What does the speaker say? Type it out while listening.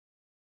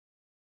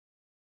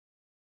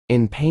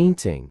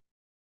Inpainting,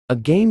 a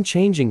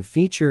game-changing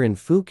feature in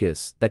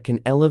Fooocus that can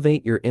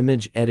elevate your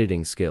image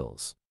editing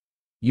skills.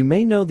 You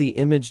may know the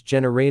image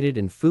generated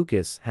in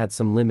Fooocus had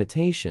some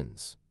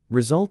limitations,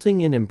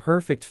 resulting in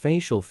imperfect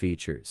facial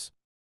features.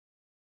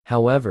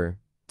 However,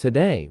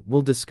 today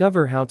we'll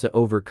discover how to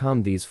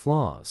overcome these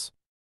flaws.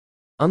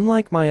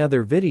 Unlike my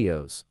other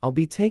videos, I'll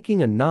be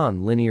taking a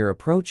non-linear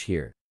approach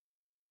here.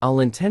 I'll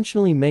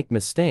intentionally make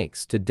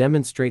mistakes to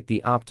demonstrate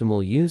the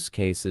optimal use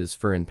cases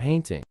for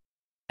inpainting,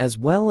 as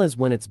well as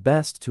when it's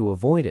best to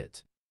avoid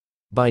it.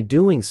 By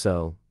doing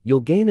so, you'll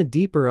gain a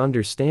deeper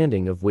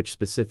understanding of which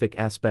specific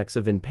aspects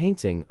of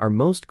inpainting are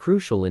most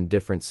crucial in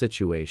different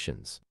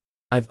situations.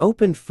 I've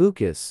opened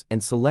Fooocus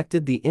and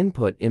selected the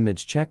Input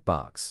Image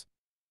checkbox.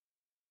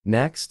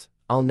 Next,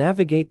 I'll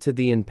navigate to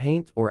the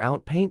Inpaint or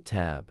Outpaint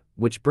tab,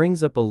 which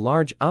brings up a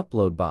large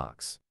upload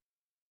box.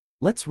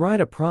 Let's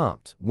write a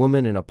prompt: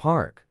 woman in a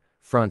park,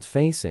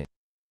 front-facing.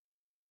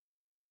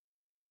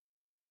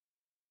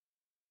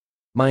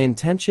 My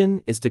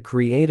intention is to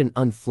create an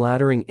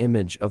unflattering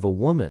image of a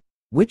woman,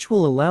 which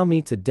will allow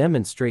me to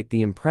demonstrate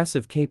the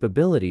impressive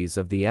capabilities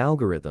of the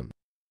algorithm.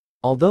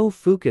 Although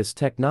Fooocus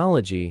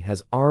technology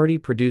has already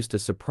produced a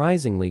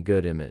surprisingly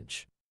good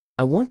image,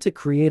 I want to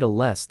create a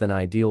less than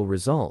ideal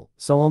result,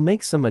 so I'll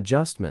make some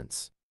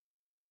adjustments.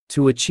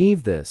 To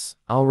achieve this,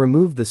 I'll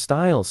remove the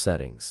style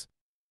settings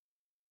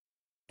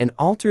and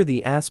alter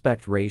the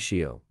aspect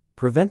ratio,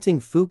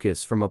 preventing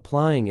Fooocus from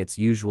applying its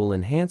usual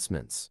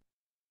enhancements.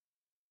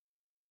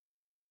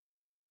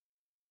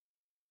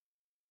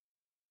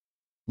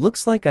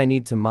 Looks like I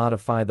need to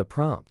modify the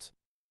prompt.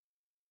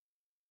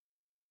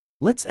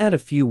 Let's add a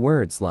few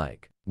words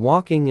like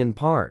walking in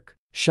park,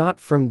 shot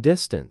from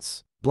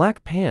distance,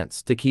 black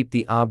pants to keep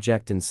the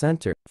object in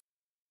center.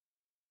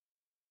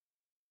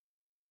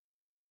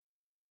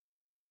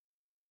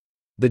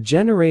 The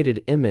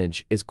generated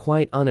image is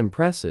quite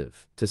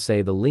unimpressive, to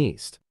say the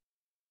least.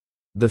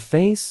 The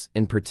face,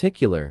 in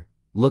particular,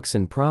 looks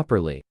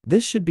improperly.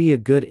 This should be a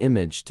good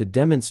image to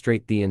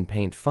demonstrate the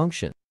Inpaint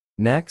function.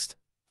 Next,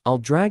 I'll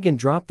drag and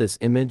drop this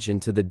image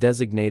into the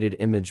designated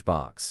image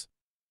box.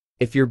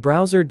 If your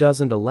browser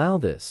doesn't allow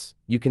this,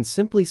 you can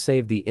simply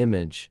save the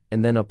image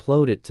and then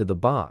upload it to the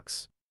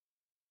box.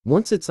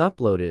 Once it's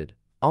uploaded,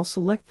 I'll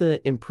select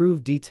the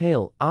Improve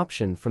Detail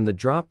option from the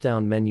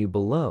drop-down menu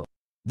below.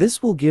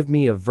 This will give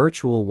me a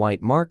virtual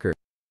white marker,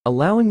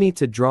 allowing me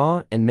to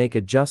draw and make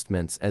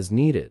adjustments as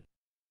needed.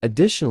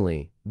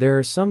 Additionally, there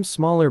are some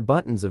smaller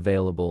buttons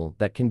available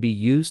that can be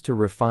used to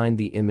refine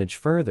the image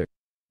further.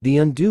 The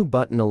Undo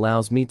button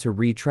allows me to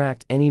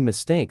retract any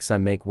mistakes I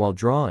make while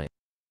drawing,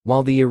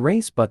 while the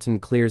Erase button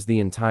clears the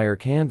entire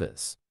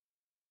canvas.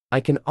 I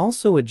can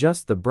also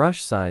adjust the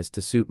brush size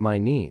to suit my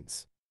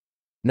needs.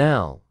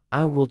 Now,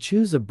 I will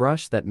choose a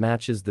brush that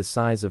matches the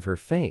size of her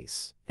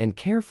face and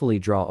carefully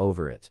draw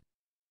over it.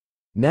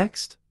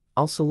 Next,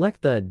 I'll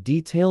select the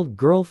Detailed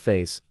Girl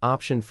Face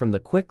option from the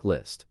quick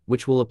list,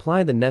 which will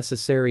apply the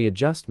necessary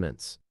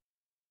adjustments.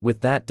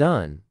 With that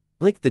done,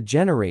 click the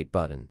Generate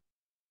button.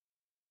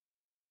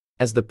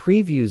 As the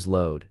previews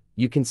load,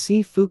 you can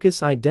see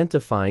Fooocus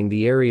identifying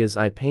the areas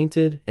I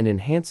painted and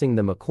enhancing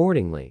them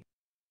accordingly.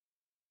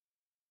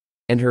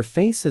 And her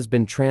face has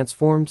been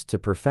transformed to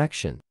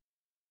perfection.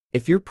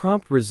 If your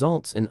prompt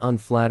results in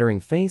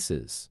unflattering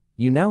faces,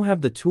 you now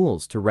have the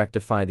tools to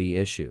rectify the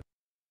issue.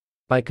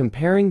 By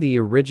comparing the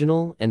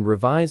original and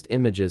revised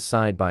images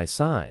side by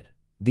side,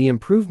 the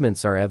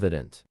improvements are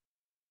evident.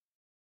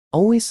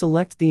 Always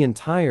select the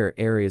entire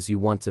areas you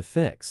want to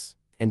fix,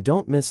 and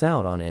don't miss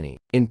out on any.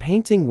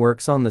 Inpainting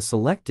works on the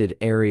selected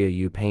area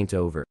you paint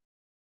over.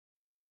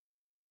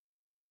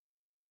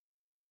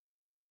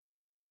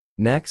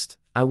 Next,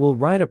 I will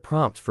write a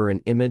prompt for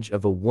an image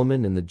of a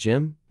woman in the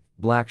gym,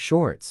 black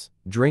shorts,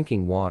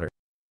 drinking water.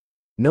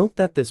 Note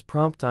that this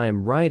prompt I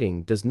am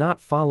writing does not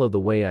follow the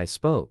way I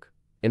spoke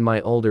in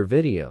my older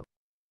video.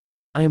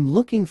 I am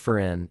looking for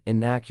an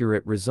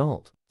inaccurate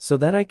result, so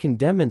that I can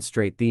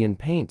demonstrate the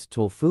Inpaint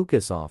tool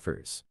Fooocus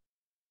offers.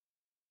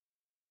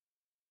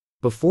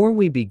 Before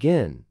we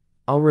begin,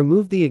 I'll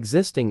remove the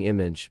existing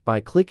image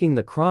by clicking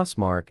the cross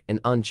mark and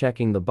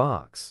unchecking the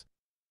box.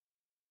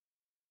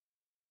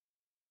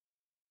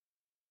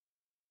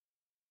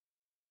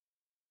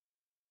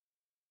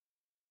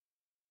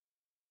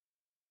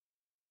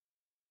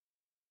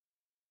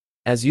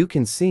 As you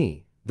can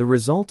see, the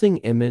resulting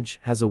image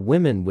has a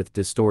woman with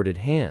distorted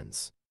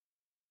hands.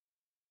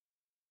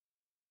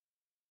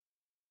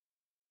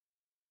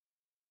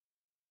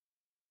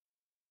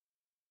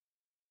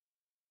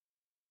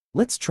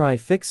 Let's try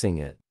fixing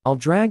it. I'll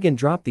drag and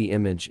drop the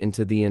image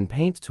into the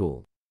Inpaint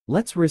tool.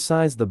 Let's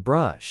resize the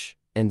brush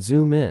and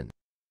zoom in.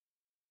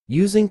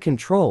 Using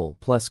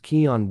Ctrl+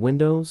 key on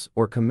Windows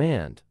or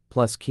Command+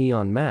 key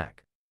on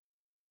Mac,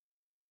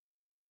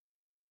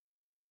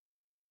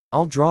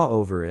 I'll draw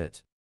over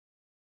it.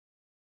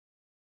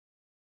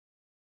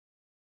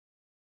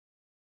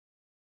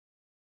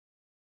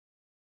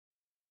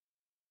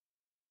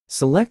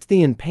 Select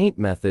the Inpaint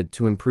method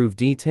to improve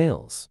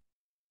details.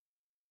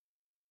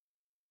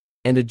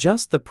 and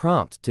adjust the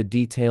prompt to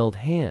detailed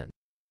hand.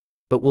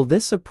 But will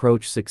this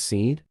approach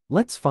succeed?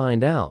 Let's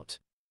find out.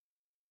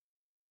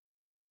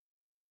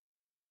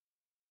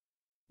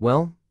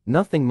 Well,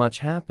 nothing much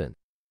happened.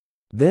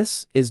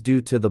 This is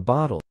due to the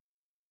bottle.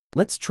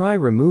 Let's try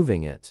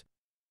removing it.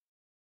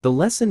 The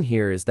lesson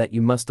here is that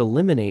you must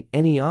eliminate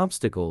any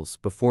obstacles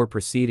before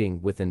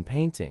proceeding with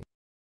inpainting.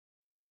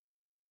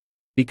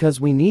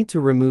 Because we need to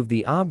remove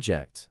the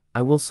object,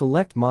 I will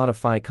select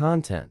Modify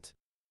Content.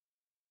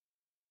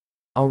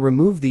 I'll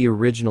remove the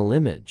original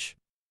image.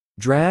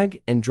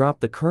 Drag and drop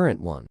the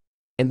current one,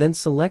 and then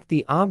select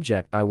the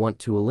object I want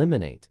to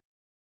eliminate.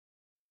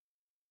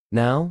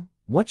 Now,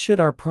 what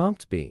should our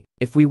prompt be?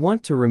 If we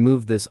want to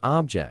remove this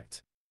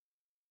object,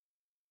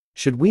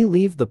 should we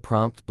leave the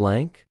prompt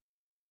blank?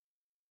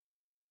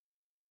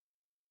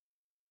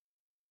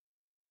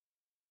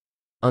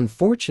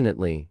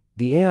 Unfortunately,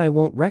 the AI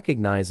won't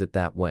recognize it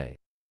that way.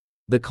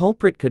 The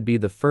culprit could be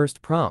the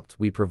first prompt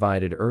we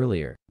provided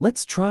earlier.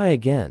 Let's try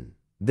again,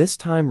 this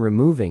time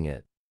removing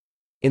it.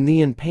 In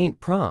the Inpaint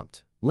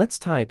prompt, let's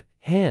type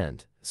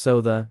hand, so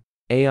the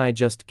AI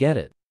just get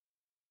it.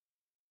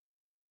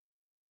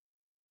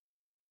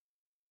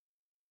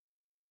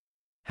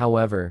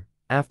 However,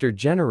 after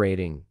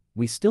generating,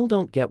 we still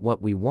don't get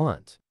what we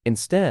want.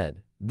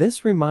 Instead,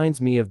 this reminds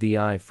me of the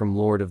eye from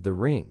Lord of the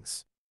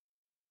Rings.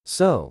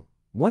 So,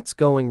 what's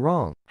going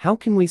wrong? How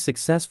can we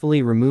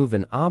successfully remove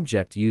an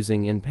object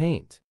using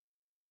Inpaint?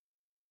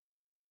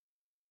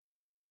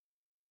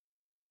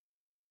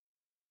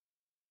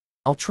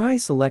 I'll try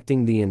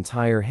selecting the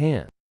entire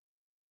hand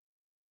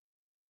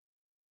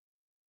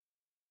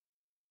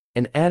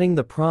and adding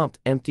the prompt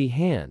empty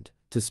hand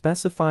to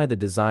specify the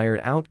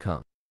desired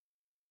outcome.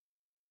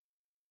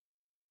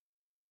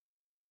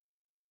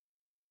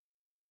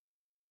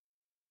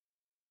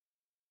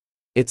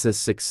 It's a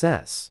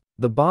success.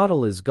 The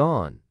bottle is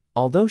gone,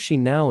 although she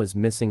now is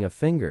missing a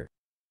finger.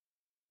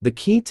 The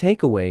key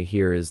takeaway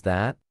here is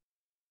that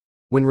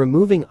when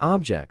removing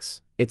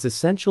objects, it's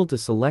essential to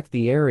select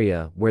the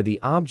area where the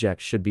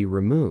object should be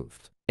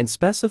removed and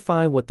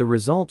specify what the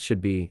result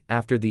should be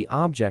after the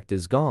object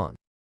is gone.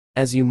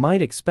 As you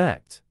might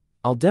expect,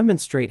 I'll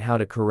demonstrate how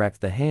to correct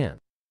the hand.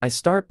 I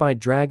start by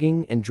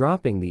dragging and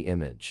dropping the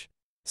image,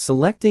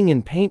 selecting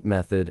Inpaint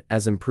method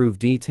as Improve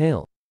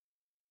Detail,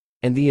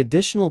 and the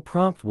additional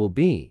prompt will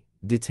be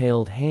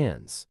Detailed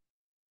Hands.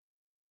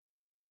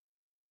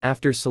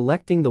 After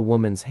selecting the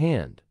woman's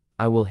hand,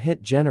 I will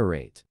hit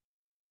Generate.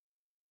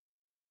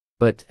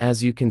 But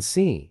as you can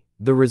see,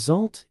 the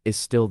result is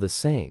still the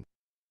same.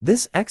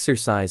 This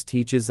exercise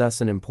teaches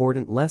us an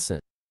important lesson.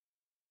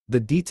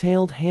 The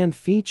detailed hand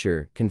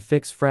feature can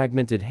fix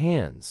fragmented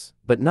hands,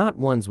 but not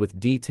ones with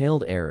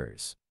detailed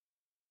errors.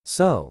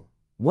 So,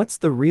 what's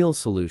the real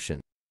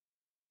solution?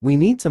 We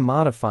need to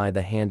modify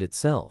the hand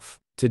itself.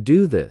 To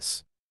do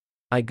this,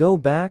 I go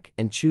back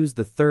and choose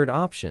the third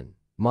option,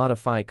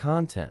 Modify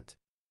Content,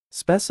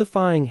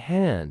 specifying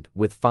hand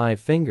with 5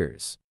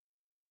 fingers,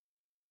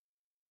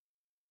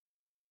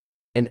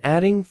 and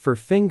adding for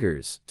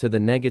fingers to the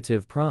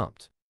negative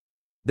prompt.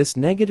 This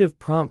negative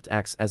prompt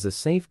acts as a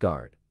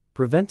safeguard,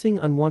 preventing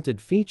unwanted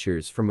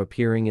features from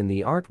appearing in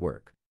the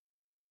artwork.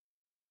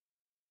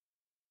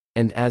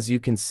 And as you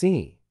can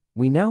see,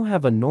 we now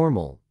have a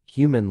normal,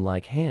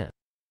 human-like hand.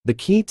 The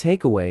key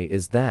takeaway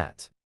is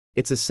that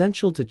it's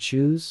essential to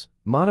choose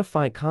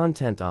Modify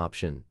Content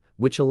option,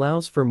 which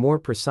allows for more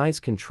precise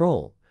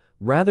control,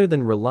 rather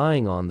than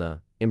relying on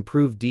the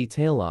Improve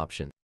Detail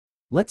option.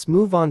 Let's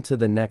move on to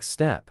the next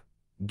step,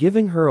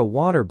 giving her a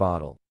water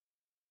bottle.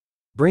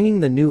 Bringing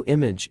the new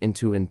image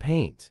into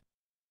Inpaint.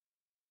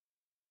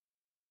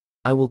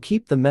 I will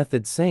keep the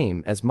method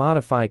same as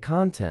Modify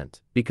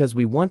Content because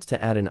we want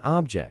to add an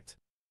object.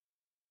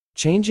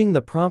 Changing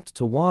the prompt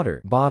to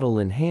water bottle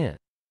in hand.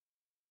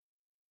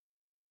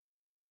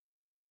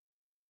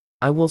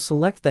 I will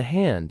select the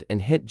hand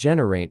and hit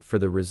Generate for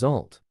the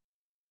result.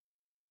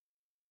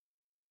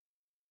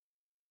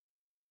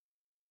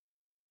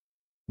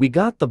 We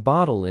got the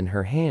bottle in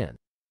her hand.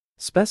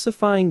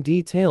 Specifying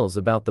details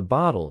about the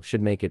bottle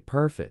should make it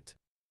perfect.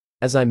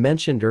 As I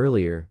mentioned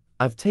earlier,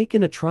 I've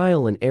taken a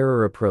trial and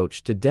error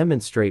approach to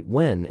demonstrate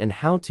when and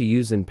how to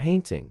use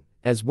Inpainting,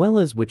 as well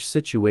as which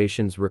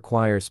situations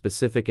require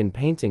specific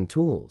Inpainting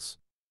tools.